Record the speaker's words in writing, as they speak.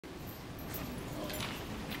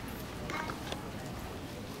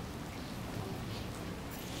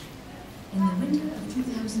In the winter of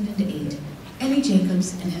 2008, Ellie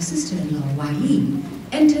Jacobs and her sister-in-law, Wiley,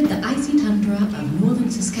 entered the icy tundra of northern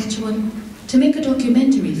Saskatchewan to make a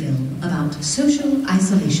documentary film about social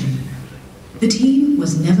isolation. The team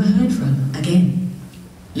was never heard from again.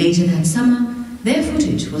 Later that summer, their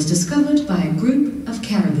footage was discovered by a group of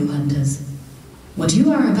caribou hunters. What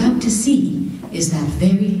you are about to see is that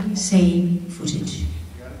very same footage.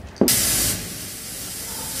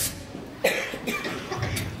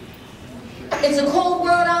 It's a cold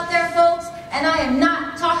world out there, folks, and I am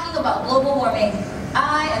not talking about global warming.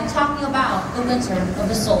 I am talking about the winter of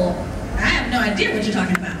the soul. I have no idea what you're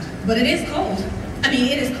talking about, but it is cold. I mean,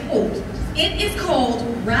 it is cold. It is cold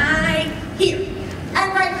right here.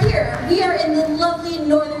 And right here, we are in the lovely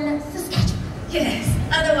northern Saskatchewan. Yes,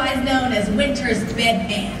 otherwise known as winter's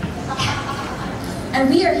bedpan. And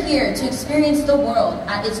we are here to experience the world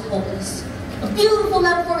at its coldest. A beautiful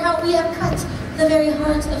metaphor how we have cut the very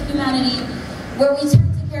heart of humanity, where we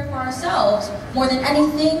tend to care for ourselves more than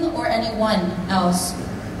anything or anyone else.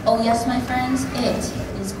 Oh yes, my friends, it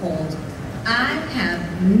is cold. I have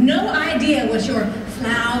no idea what your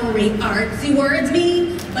flowery, artsy words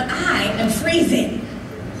mean, but I am freezing.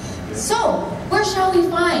 So, where shall we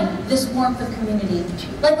find this warmth of community?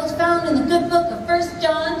 Like what's found in the good book of 1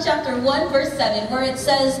 John chapter 1, verse 7, where it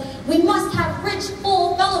says, we must have rich,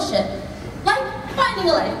 full fellowship. Like finding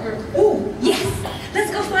a life group. Ooh, yes!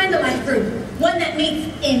 Let's go find a life group. One that meets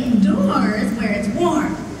indoors where it's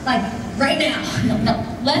warm. Like right now. No.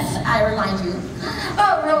 Lest I remind you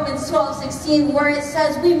of Romans 12:16, where it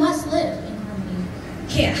says we must live in harmony.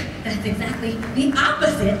 Yeah, that's exactly the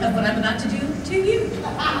opposite of what I'm about to do to you.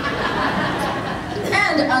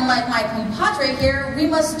 And unlike my compadre here, we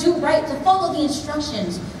must do right to follow the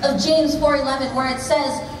instructions of James 4:11, where it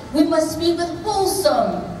says we must speak with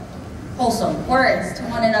wholesome words to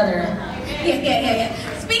one another. Yeah.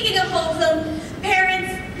 Speaking of wholesome,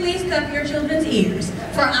 parents, please cup your children's ears,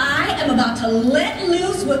 for I am about to let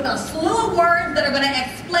loose with a slew of words that are going to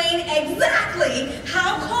explain exactly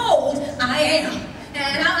how cold I am.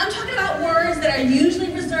 And I'm talking about words that are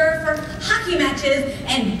usually reserved for hockey matches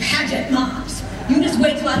and pageant moms. You just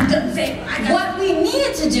wait till I'm done saying what we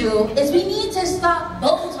need to do is we need to stop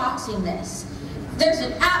Botoxing this. There's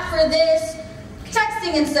an app for this,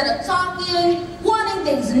 texting instead of talking, wanting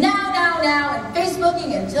things now, and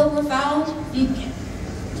Facebooking until we're found. Do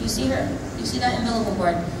you see her? Do you see that umbilical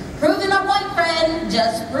cord? Proving a point, friend.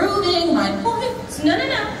 Just proving my point. No.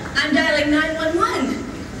 I'm dialing 911.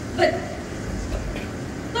 But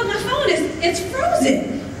my phone it's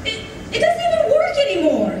frozen. It doesn't even work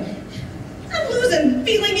anymore. I'm losing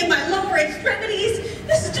feeling in my lower extremities.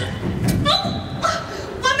 This is just...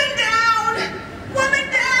 Woman down!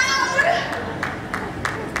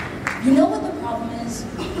 You know what the problem is?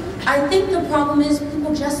 I think the problem is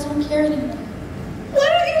people just don't care anymore.